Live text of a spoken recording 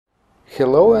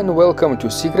Hello and welcome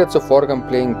to Secrets of Organ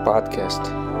Playing podcast.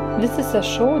 This is a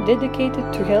show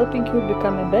dedicated to helping you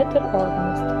become a better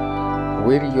organist.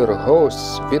 We're your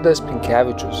hosts, Vidas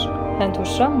Pinkevičius. And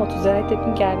Aušra Motuzaitė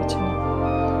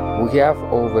Pinkevičienė. We have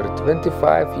over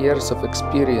 25 years of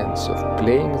experience of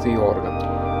playing the organ.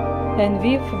 And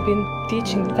we've been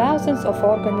teaching thousands of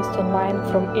organists online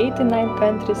from 89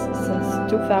 countries since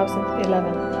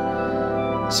 2011.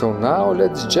 So now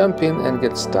let's jump in and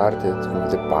get started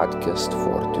with the podcast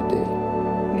for today.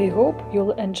 We hope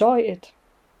you'll enjoy it.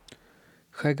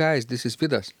 Hi guys, this is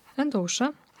Vidas. And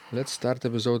Aušra. Let's start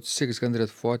episode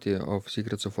 640 of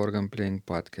Secrets of Organ Playing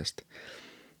podcast.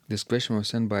 This question was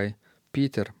sent by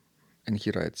Peter, and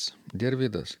he writes, Dear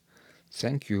Vidas,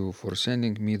 thank you for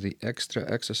sending me the extra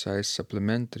exercise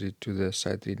supplementary to the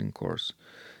sight reading course.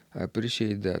 I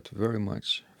appreciate that very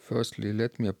much. Firstly,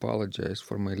 let me apologize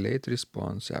for my late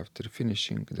response after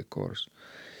finishing the course.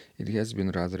 It has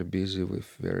been rather busy with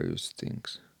various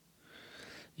things.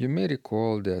 You may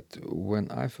recall that when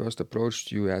I first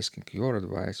approached you asking your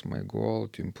advice, my goal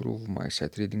to improve my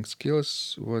sight reading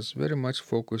skills was very much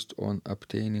focused on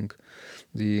obtaining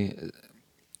the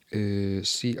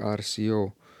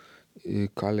CRCO,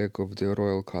 Colleague of the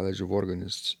Royal College of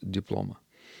Organists diploma.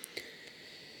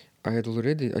 I had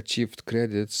already achieved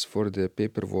credits for the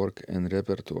paperwork and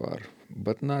repertoire,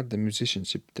 but not the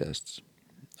musicianship tests.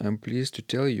 I'm pleased to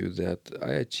tell you that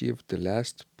I achieved the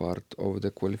last part of the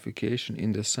qualification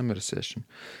in the summer session,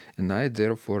 and I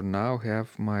therefore now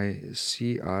have my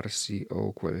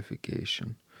CRCO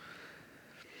qualification.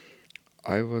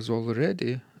 I was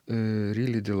already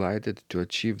really delighted to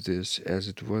achieve this, as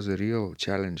it was a real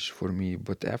challenge for me,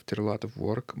 but after a lot of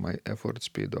work, my efforts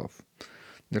paid off.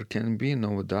 There can be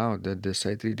no doubt that the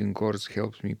sight reading course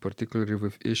helps me particularly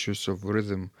with issues of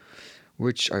rhythm,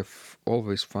 which I've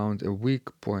always found a weak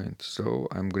point, so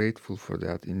I'm grateful for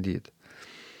that indeed.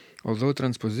 Although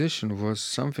transposition was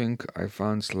something I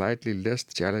found slightly less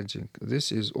challenging,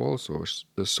 this is also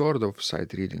a sort of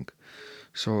sight reading,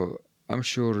 so I'm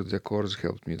sure the course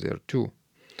helped me there too.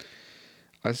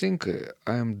 I think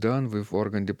I am done with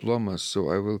organ diplomas, so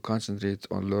I will concentrate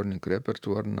on learning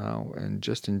repertoire now and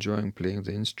just enjoying playing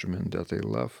the instrument that I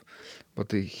love.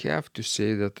 But I have to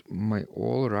say that my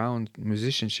all-round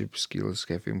musicianship skills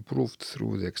have improved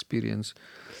through the experience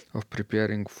of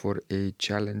preparing for a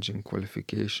challenging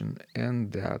qualification,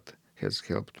 and that has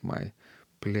helped my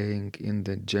playing in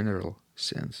the general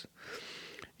sense.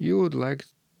 You would like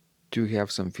to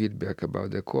have some feedback about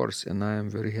the course, and I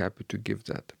am very happy to give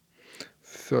that.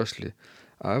 Firstly,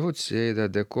 I would say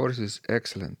that the course is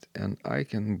excellent, and I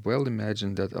can well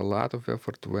imagine that a lot of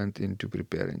effort went into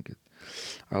preparing it.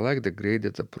 I like the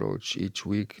graded approach, each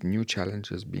week new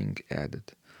challenges being added.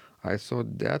 I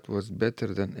thought that was better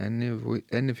than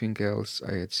anything else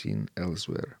I had seen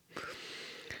elsewhere.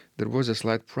 There was a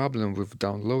slight problem with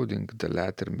downloading the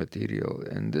latter material,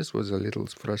 and this was a little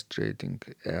frustrating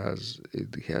as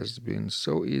it has been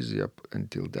so easy up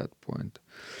until that point.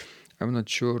 I'm not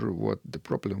sure what the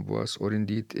problem was, or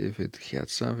indeed if it had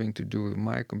something to do with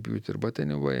my computer, but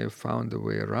anyway, I found a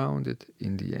way around it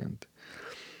in the end.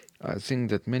 I think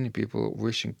that many people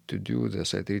wishing to do the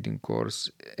sight reading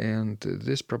course, and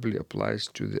this probably applies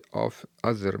to the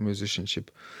other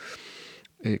musicianship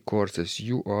courses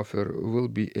you offer, will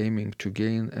be aiming to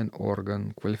gain an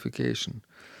organ qualification.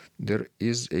 There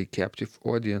is a captive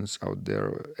audience out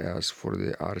there as for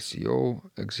the RCO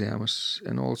exams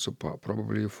and also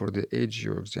probably for the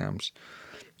AGO exams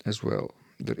as well.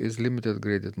 There is limited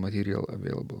graded material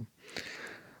available.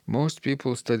 Most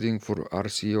people studying for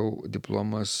RCO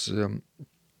diplomas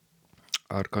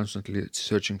are constantly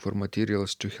searching for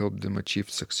materials to help them achieve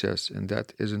success, and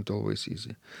that isn't always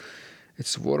easy.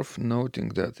 It's worth noting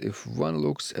that if one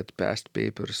looks at past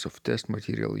papers of test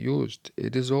material used,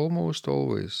 it is almost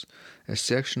always a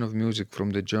section of music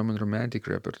from the German Romantic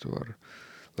repertoire,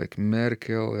 like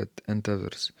Merkel and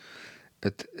others.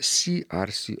 At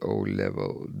CRCO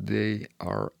level, they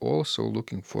are also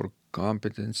looking for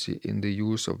competency in the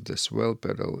use of the swell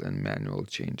pedal and manual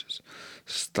changes.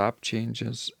 Stop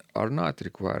changes are not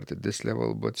required at this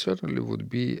level, but certainly would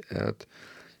be at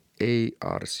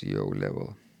ARCO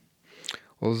level.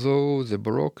 Although the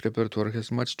Baroque repertoire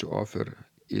has much to offer,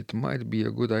 it might be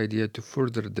a good idea to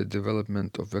further the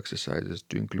development of exercises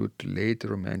to include late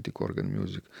Romantic organ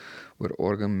music, where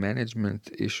organ management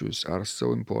issues are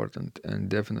so important and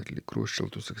definitely crucial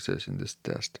to success in this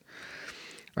test.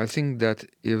 I think that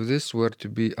if this were to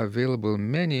be available,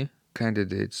 many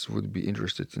candidates would be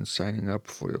interested in signing up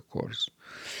for your course.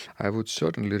 I would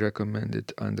certainly recommend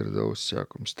it under those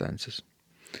circumstances.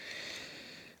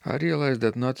 I realize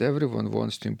that not everyone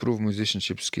wants to improve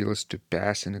musicianship skills to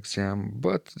pass an exam,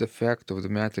 but the fact of the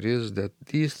matter is that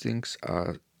these things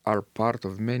are part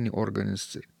of many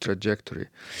organists' trajectory,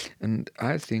 and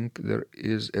I think there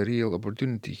is a real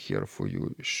opportunity here for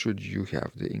you should you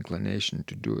have the inclination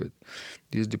to do it.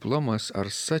 These diplomas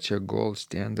are such a gold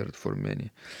standard for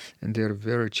many, and they are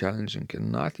very challenging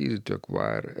and not easy to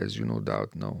acquire, as you no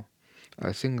doubt know.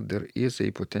 I think there is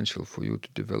a potential for you to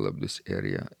develop this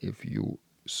area if you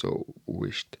so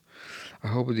wished. I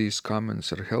hope these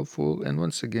comments are helpful, and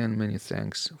once again, many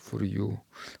thanks for your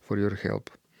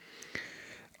help.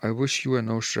 I wish you and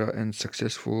Osha and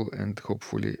successful and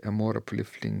hopefully a more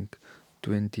uplifting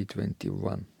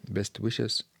 2021. Best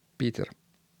wishes, Peter.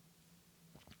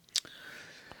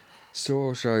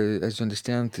 So, Osha, as you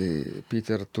understand,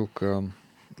 Peter took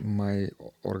my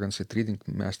organ set reading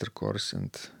master course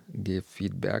and gave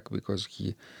feedback because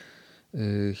he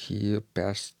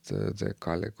passed the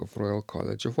colleague of Royal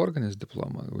College of Organist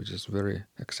diploma, which is very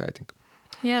exciting.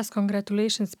 Yes,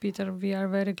 congratulations, Peter. We are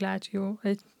very glad you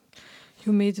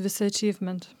made this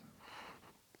achievement.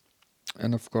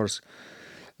 And of course,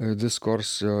 this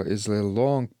course is a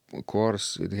long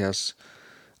course. It has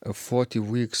 40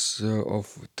 weeks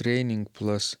of training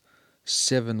plus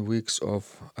 7 weeks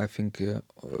of, I think,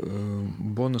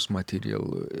 bonus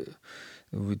material.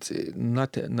 With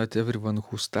not everyone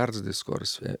who starts this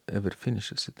course ever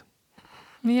finishes it.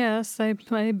 Yes, I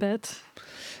bet.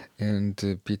 And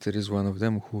Peter is one of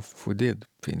them who did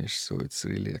finish, so it's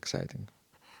really exciting.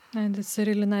 And it's a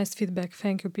really nice feedback.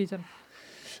 Thank you, Peter.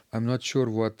 I'm not sure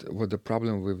what the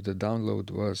problem with the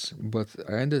download was, but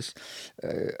I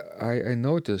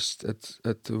noticed at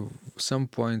some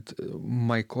point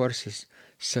my courses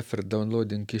suffered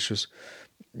downloading issues.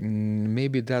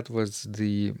 Maybe that was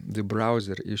the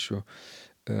browser issue,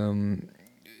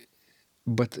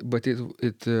 but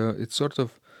it sort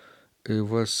of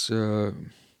was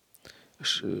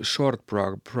short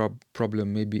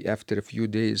problem. Maybe after a few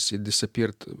days it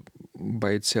disappeared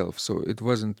by itself. So it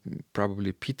wasn't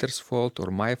probably Peter's fault or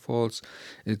my fault.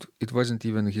 It wasn't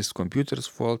even his computer's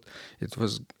fault.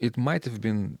 It might have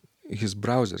been his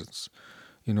browser's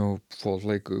fault,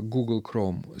 like Google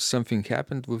Chrome. Something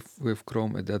happened with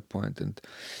Chrome at that point, and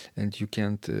you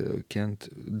can't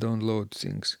download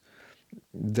things.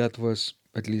 That was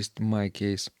at least my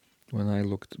case when I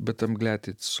looked, but I'm glad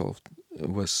it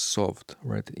was solved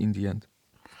right in the end.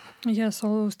 Yes,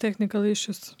 all those technical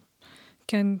issues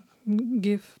can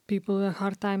give people a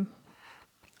hard time.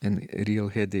 And a real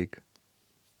headache.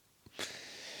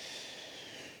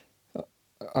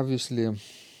 Obviously,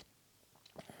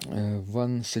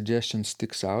 one suggestion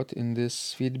sticks out in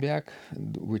this feedback,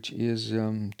 which is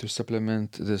to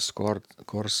supplement this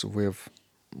course with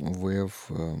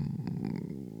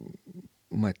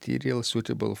material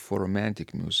suitable for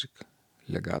romantic music,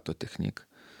 legato technique.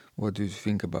 What do you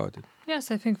think about it?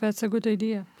 Yes, I think that's a good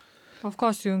idea. Of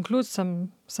course, you include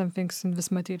some things in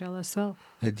this material as well.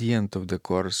 At the end of the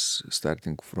course,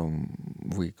 starting from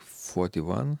week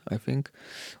 41, I think,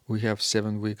 we have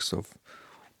 7 weeks of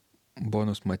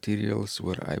bonus materials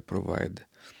where I provide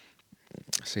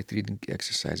sight reading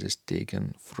exercises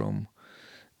taken from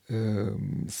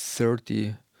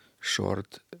 30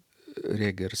 short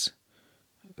Regers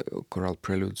choral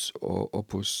preludes or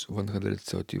opus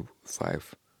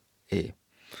 135A.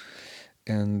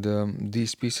 And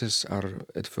these pieces are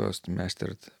at first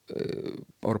mastered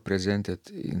or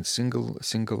presented in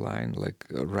single line, like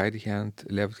right hand,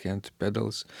 left hand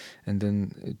pedals, and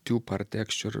then 2-part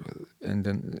texture, and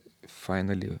then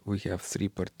finally we have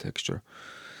 3-part texture.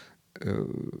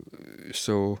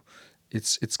 So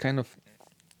it's kind of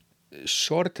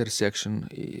shorter section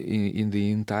in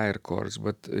the entire course,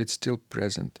 but it's still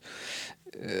present.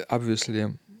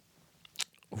 Obviously,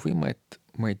 we might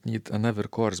need another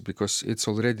course because it's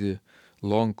already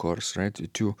long course, right?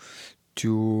 To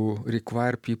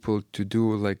require people to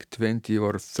do like 20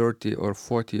 or 30 or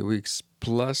 40 weeks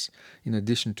plus in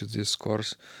addition to this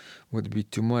course would be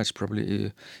too much.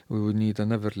 Probably we would need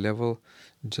another level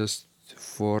just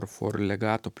for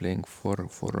legato playing for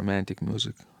romantic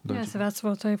music. Yes, that's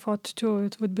what I thought too.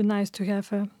 It would be nice to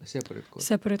have a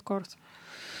separate course.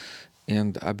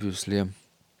 And obviously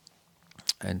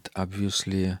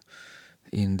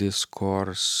in this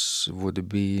course would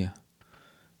be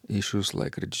issues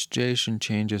like registration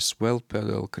changes, swell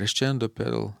pedal, crescendo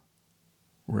pedal,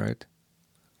 right?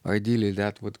 Ideally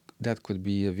that could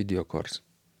be a video course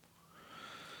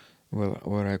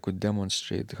where I could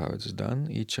demonstrate how it's done,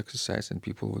 each exercise, and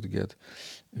people would get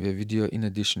the video in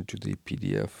addition to the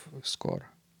PDF score.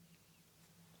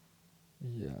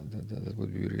 Yeah, that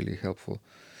would be really helpful.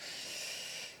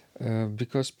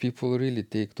 Because people really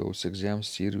take those exams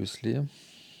seriously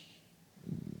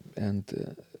and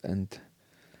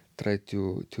try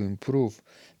to improve.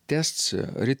 Tests,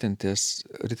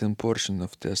 written portion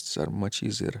of tests are much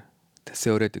easier,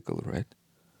 theoretical, right?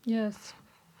 Yes.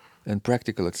 And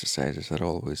practical exercises are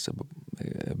always a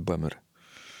bummer.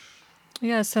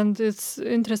 Yes, and it's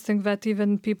interesting that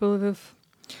even people with,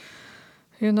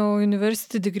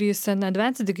 university degrees and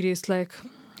advanced degrees, like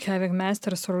having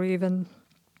masters or even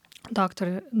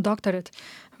doctorate,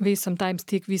 we sometimes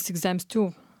take these exams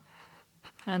too.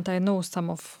 And I know some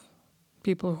of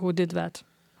people who did that.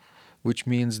 Which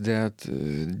means that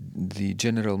the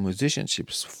general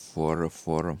musicianships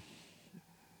for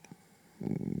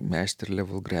master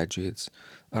level graduates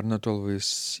are not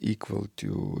always equal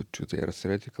to their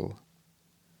theoretical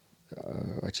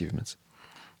achievements.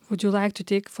 Would you like to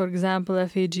take, for example,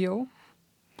 FAGO?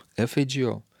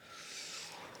 FAGO.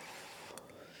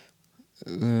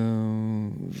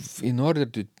 In order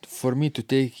for me to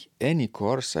take any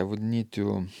course, I would need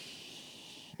to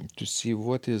see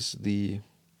what is the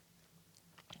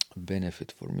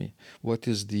benefit for me, what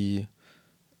is the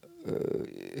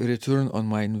return on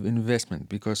my investment,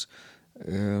 because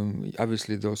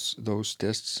obviously those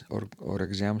tests or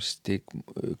exams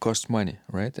cost money,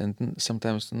 right? And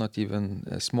sometimes not even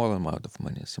a small amount of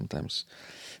money, sometimes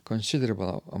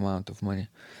considerable amount of money.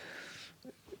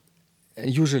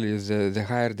 Usually the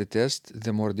higher the test,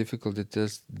 the more difficult the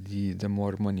test, the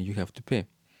more money you have to pay.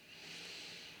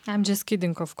 I'm just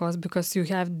kidding, of course, because you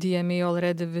have DMA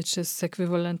already, which is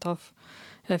equivalent of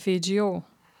FAGO.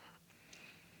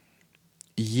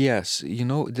 Yes,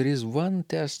 there is one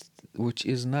test which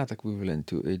is not equivalent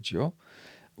to AGO,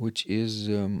 which is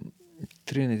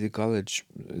Trinity College,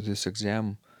 this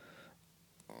exam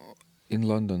in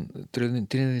London,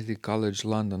 Trinity College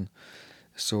London.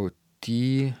 So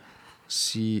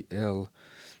TCL.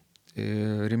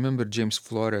 Remember James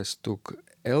Flores took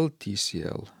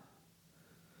LTCL,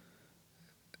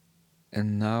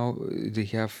 and now they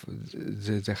have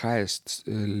the highest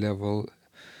level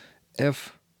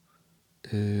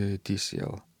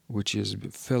FTCL, which is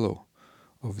fellow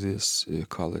of this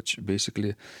college.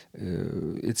 Basically,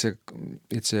 it's a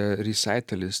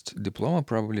recitalist diploma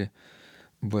probably,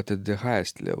 but at the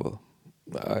highest level.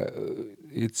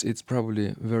 It's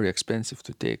probably very expensive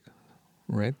to take,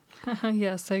 right?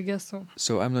 Yes, I guess so.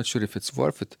 So I'm not sure if it's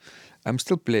worth it. I'm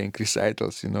still playing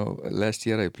recitals. Last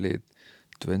year I played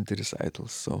 20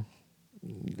 recitals. So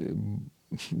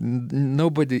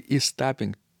nobody is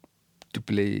stopping to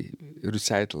play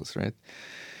recitals, right?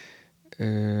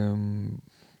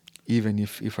 Even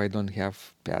if I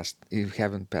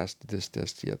haven't passed this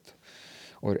test yet,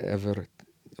 or ever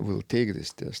will take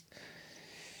this test.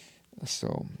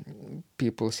 So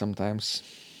people sometimes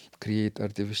create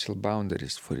artificial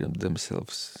boundaries for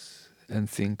themselves and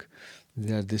think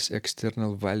that this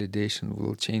external validation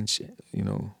will change,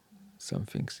 some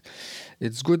things.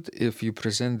 It's good if you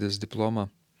present this diploma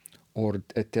or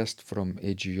a test from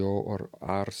AGO or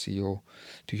RCO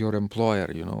to your employer,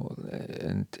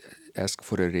 and ask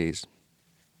for a raise.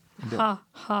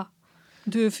 Ha.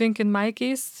 Do you think in my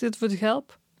case it would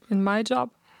help in my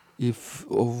job?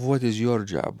 What is your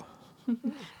job?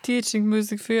 Teaching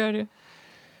music theory.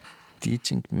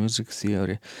 Teaching music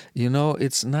theory.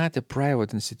 It's not a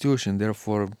private institution,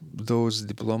 therefore those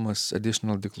diplomas,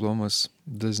 additional diplomas,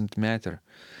 doesn't matter.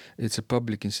 It's a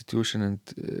public institution, and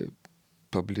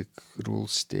public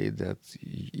rules state that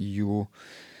your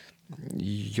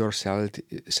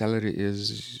salary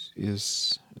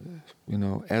is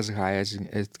as high as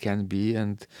it can be,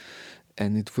 and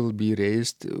it will be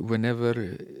raised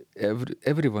whenever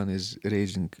everyone is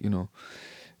raising.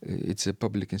 It's a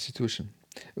public institution.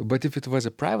 But if it was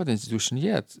a private institution,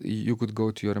 you could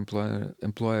go to your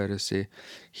employer and say,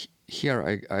 here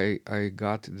I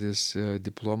got this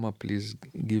diploma, please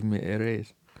give me a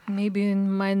raise. Maybe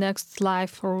in my next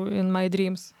life or in my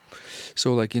dreams.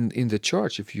 So like in the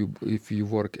church, if you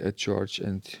work at church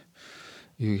and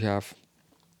you have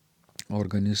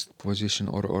organist position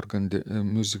or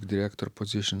music director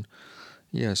position,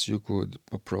 yes, you could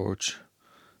approach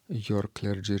your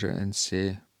clergy and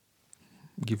say,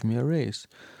 give me a raise.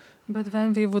 But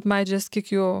then we might just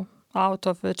kick you out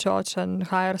of the church and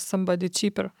hire somebody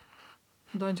cheaper.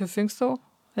 Don't you think so?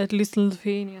 At least in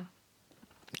Lithuania.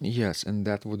 Yes, and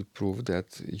that would prove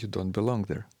that you don't belong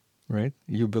there, right?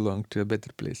 You belong to a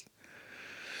better place.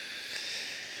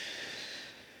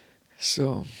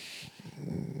 So,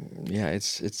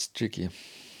 it's tricky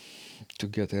to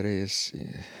get a raise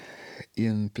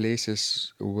in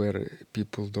places where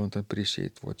people don't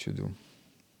appreciate what you do.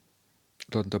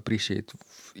 don't appreciate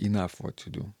enough what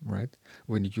you do, right?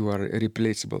 When you are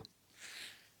replaceable.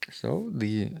 So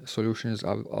the solution is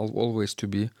always to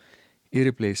be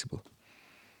irreplaceable,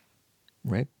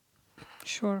 right?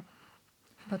 Sure.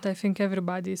 But I think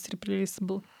everybody is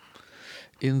replaceable.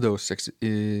 In those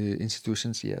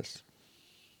institutions, yes.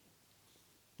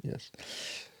 Yes.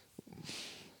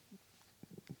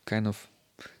 Kind of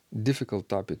difficult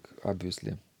topic,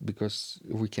 obviously, because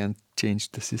we can't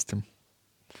change the system.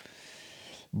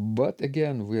 But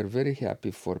again, we are very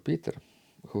happy for Peter,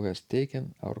 who has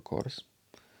taken our course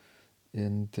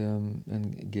and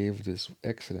gave this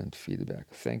excellent feedback.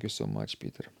 Thank you so much,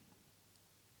 Peter.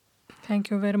 Thank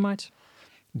you very much.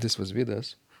 This was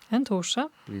Vidas. And Ausra.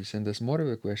 Please send us more of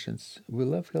your questions. We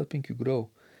love helping you grow.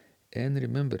 And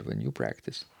remember, when you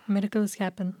practice, Miracles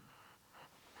happen.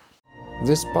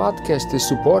 This podcast is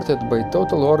supported by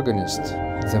Total Organist,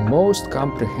 the most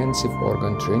comprehensive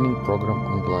organ training program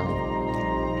online.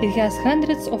 It has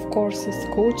hundreds of courses,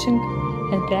 coaching,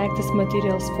 and practice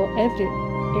materials for every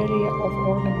area of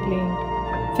organ playing.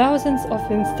 Thousands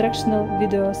of instructional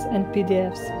videos and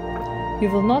PDFs. You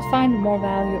will not find more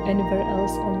value anywhere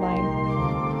else online.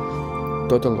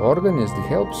 Total Organist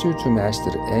helps you to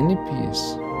master any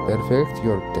piece, perfect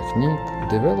your technique,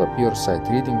 develop your sight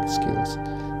reading skills,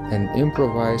 and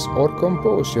improvise or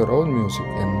compose your own music,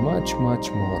 and much,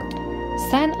 much more.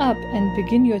 Sign up and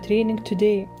begin your training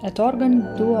today at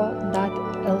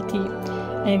organduo.lt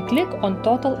and click on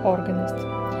Total Organist.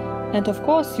 And of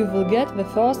course, you will get the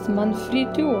first month free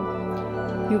too.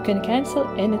 You can cancel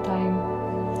anytime.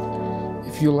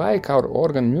 If you like our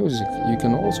organ music, you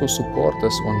can also support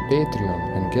us on Patreon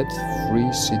and get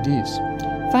free CDs.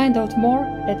 Find out more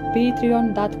at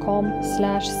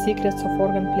patreon.com/secrets of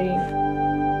organ playing.